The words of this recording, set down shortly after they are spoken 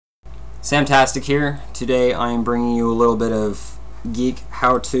Samtastic here. Today I am bringing you a little bit of geek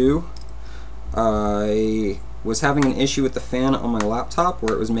how-to. I was having an issue with the fan on my laptop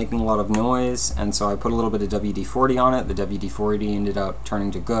where it was making a lot of noise, and so I put a little bit of WD-40 on it. The WD-40 ended up turning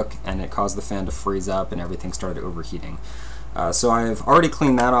to gook, and it caused the fan to freeze up and everything started overheating. So I've already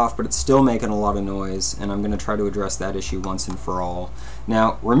cleaned that off, but it's still making a lot of noise, and I'm going to try to address that issue once and for all.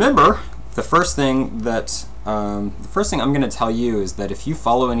 Now remember, the first thing I'm going to tell you is that if you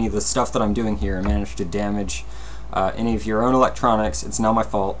follow any of the stuff that I'm doing here and manage to damage any of your own electronics, it's not my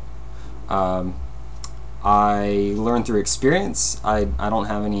fault. I learned through experience. I don't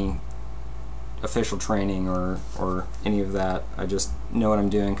have any official training or any of that. I just know what I'm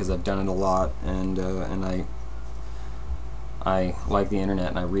doing because I've done it a lot, and I like the internet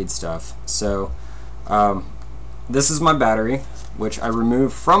and I read stuff. So this is my battery, which I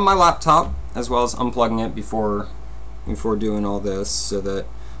removed from my laptop, as well as unplugging it before doing all this, so that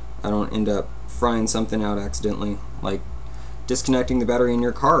I don't end up frying something out accidentally, like disconnecting the battery in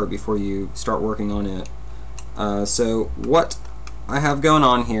your car before you start working on it. So what I have going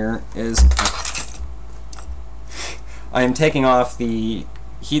on here is I am taking off the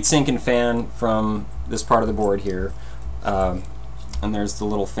heatsink and fan from this part of the board here, and there's the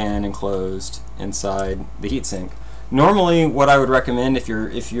little fan enclosed inside the heatsink. Normally, what I would recommend if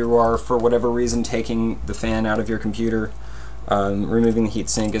you are for whatever reason taking the fan out of your computer, removing the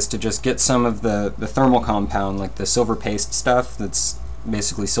heatsink, is to just get some of the thermal compound, like the silver paste stuff that's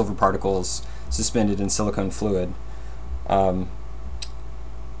basically silver particles suspended in silicone fluid, and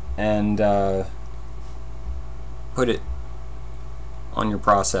put it on your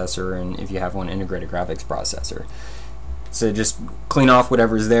processor, and if you have one, integrated graphics processor. So just clean off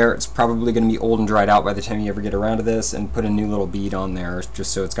whatever's there. It's probably going to be old and dried out by the time you ever get around to this, and put a new little bead on there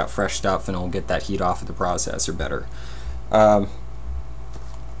just so it's got fresh stuff and it'll get that heat off of the processor better.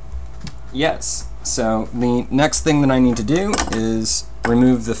 Yes, so the next thing that I need to do is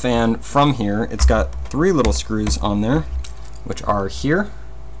remove the fan from here. It's got 3 little screws on there, which are here,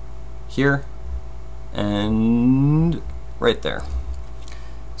 here, and right there.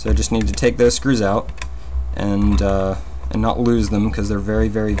 So I just need to take those screws out and not lose them, because they're very,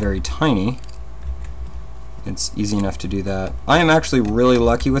 very, very tiny. It's easy enough to do that. I am actually really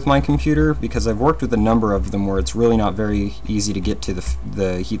lucky with my computer, because I've worked with a number of them where it's really not very easy to get to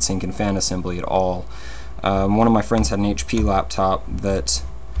the heatsink and fan assembly at all. One of my friends had an HP laptop that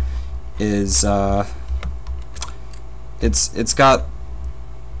is it's got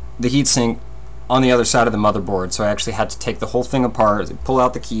the heatsink on the other side of the motherboard, so I actually had to take the whole thing apart, pull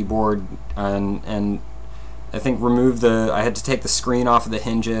out the keyboard, and I think I had to take the screen off of the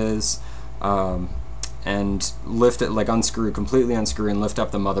hinges, and lift it, like completely unscrew and lift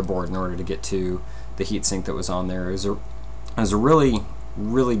up the motherboard in order to get to the heatsink that was on there. It was a really,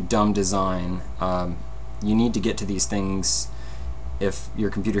 really dumb design. You need to get to these things if your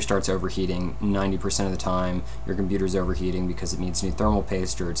computer starts overheating. 90% of the time your computer's overheating because it needs new thermal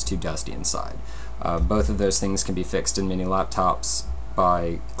paste or it's too dusty inside. Both of those things can be fixed in many laptops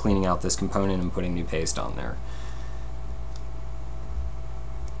by cleaning out this component and putting new paste on there.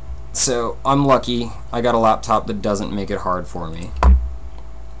 So I'm lucky I got a laptop that doesn't make it hard for me.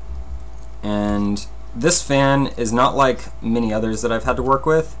 And this fan is not like many others that I've had to work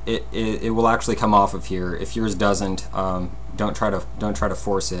with. It will actually come off of here. If yours doesn't, don't try to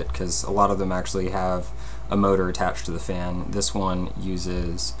force it, because a lot of them actually have a motor attached to the fan. This one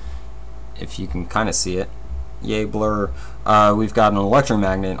uses, if you can kind of see it, yay blur, we've got an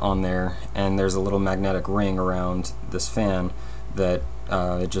electromagnet on there, and there's a little magnetic ring around this fan that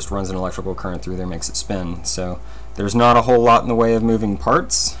it just runs an electrical current through there, makes it spin. So there's not a whole lot in the way of moving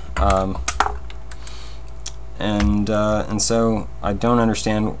parts, and so I don't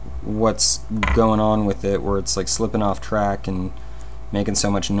understand what's going on with it, where it's like slipping off track and making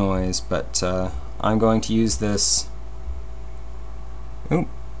so much noise. But I'm going to use this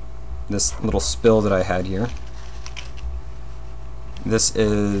little spill that I had here. This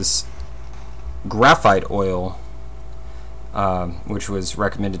is graphite oil, which was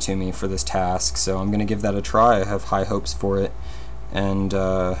recommended to me for this task, so I'm going to give that a try. I have high hopes for it, and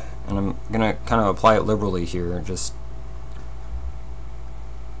I'm going to kind of apply it liberally here. Just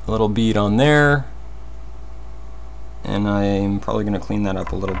a little bead on there, and I'm probably going to clean that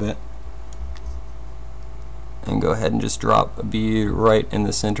up a little bit, and go ahead and just drop a bead right in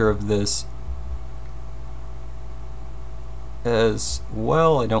the center of this as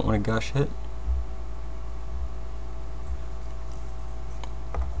well. I don't want to gush it.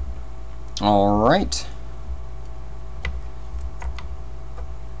 Alright,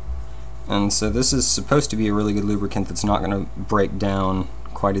 and so this is supposed to be a really good lubricant that's not going to break down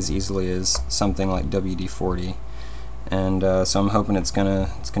quite as easily as something like WD-40, and so I'm hoping it's gonna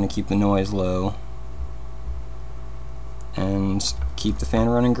keep the noise low and keep the fan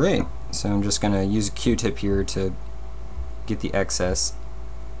running great. So I'm just gonna use a Q-tip here to get the excess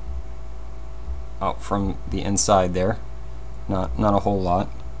out from the inside there. Not a whole lot.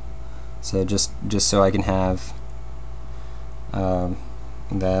 So just so I can have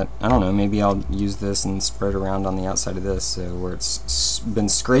that, I don't know, maybe I'll use this and spread around on the outside of this, so where it's been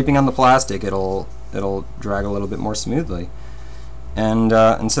scraping on the plastic, it'll drag a little bit more smoothly. And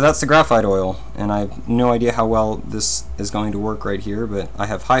so that's the graphite oil, and I have no idea how well this is going to work right here, but I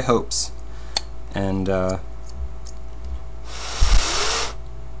have high hopes. And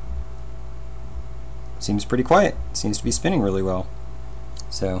seems pretty quiet. Seems to be spinning really well.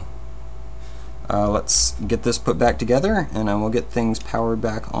 So let's get this put back together, and I will get things powered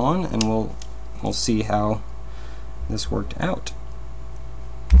back on, and we'll see how this worked out.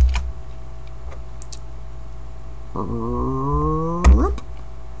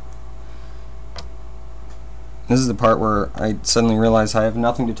 This is the part where I suddenly realize I have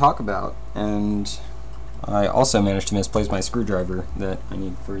nothing to talk about, and I also managed to misplace my screwdriver that I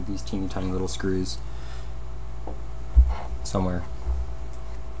need for these teeny tiny little screws somewhere.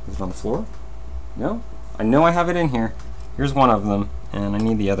 Is it on the floor? No? I know I have it in here. Here's one of them, and I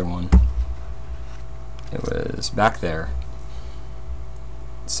need the other one. It was back there.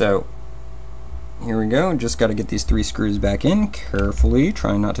 So here we go. Just got to get these 3 screws back in carefully,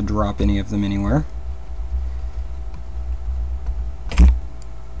 trying not to drop any of them anywhere.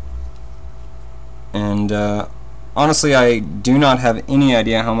 And honestly, I do not have any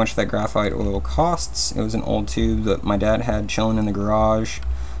idea how much that graphite oil costs. It was an old tube that my dad had chilling in the garage.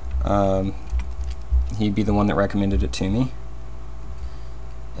 He'd be the one that recommended it to me.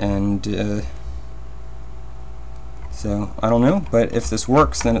 And so I don't know, but if this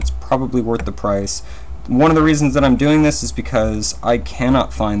works, then it's probably worth the price. One of the reasons that I'm doing this is because I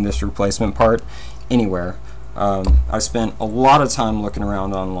cannot find this replacement part anywhere. I spent a lot of time looking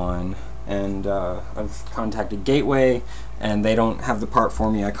around online, and I've contacted Gateway, and they don't have the part for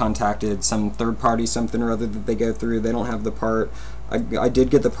me. I contacted some third party something or other that they go through. They don't have the part. I did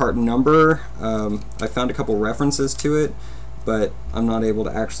get the part number. I found a couple references to it, but I'm not able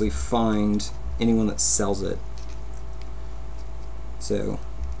to actually find anyone that sells it. So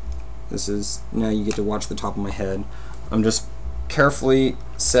this is, now you get to watch the top of my head. I'm just carefully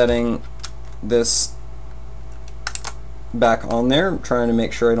setting this back on there, trying to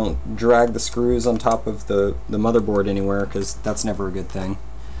make sure I don't drag the screws on top of the motherboard anywhere, because that's never a good thing.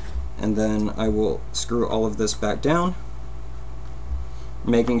 And then I will screw all of this back down,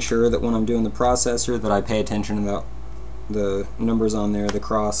 making sure that when I'm doing the processor that I pay attention to the numbers on there, the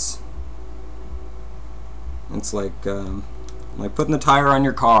cross. It's like putting the tire on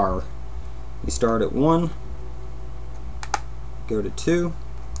your car. You start at 1, go to 2,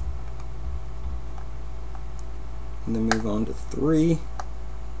 and then move on to 3,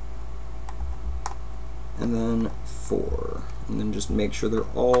 and then 4, and then just make sure they're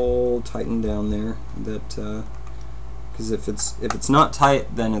all tightened down there. That because if it's not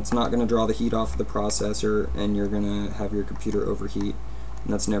tight, then it's not going to draw the heat off of the processor, and you're going to have your computer overheat,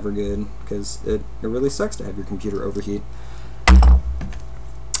 and that's never good, because it really sucks to have your computer overheat.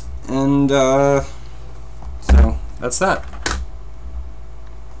 And so that's that.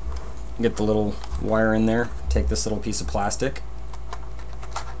 Get the little wire in there, take this little piece of plastic,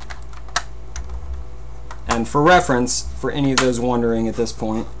 and for reference, for any of those wondering at this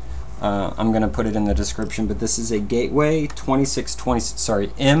point, I'm going to put it in the description, but this is a Gateway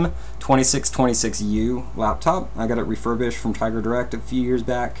M-2626u laptop. I got it refurbished from Tiger Direct a few years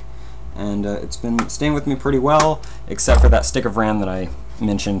back, and it's been staying with me pretty well, except for that stick of RAM that I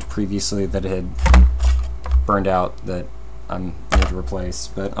mentioned previously that had burned out, that I'm going to replace.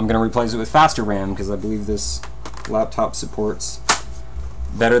 But I'm going to replace it with faster RAM, because I believe this laptop supports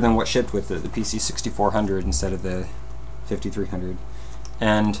better than what shipped with it, the PC6400 instead of the 5300.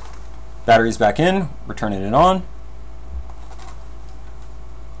 And battery's back in, we're turning it on.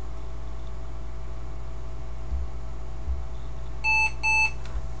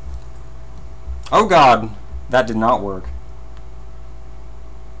 Oh God, that did not work.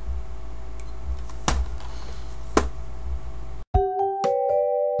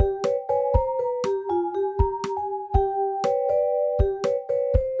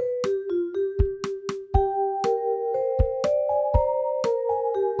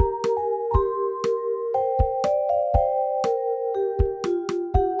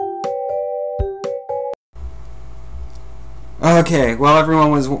 Okay, well,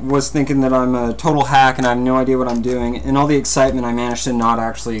 everyone was thinking that I'm a total hack and I have no idea what I'm doing. In all the excitement, I managed to not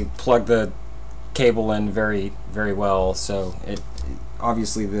actually plug the cable in very well, so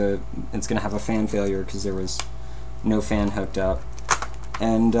obviously it's going to have a fan failure because there was no fan hooked up.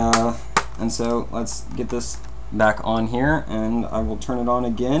 And so let's get this back on here, and I will turn it on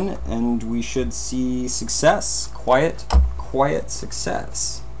again, and we should see success. Quiet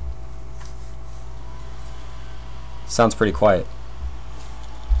success. Sounds pretty quiet.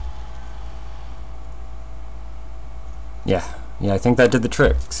 Yeah, I think that did the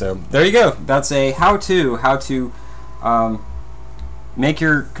trick. So there you go. That's a how to make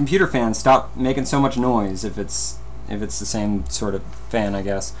your computer fan stop making so much noise if it's the same sort of fan, I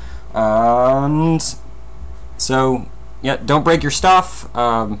guess. And so yeah, don't break your stuff.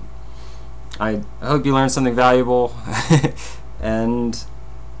 I hope you learned something valuable, and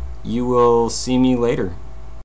you will see me later.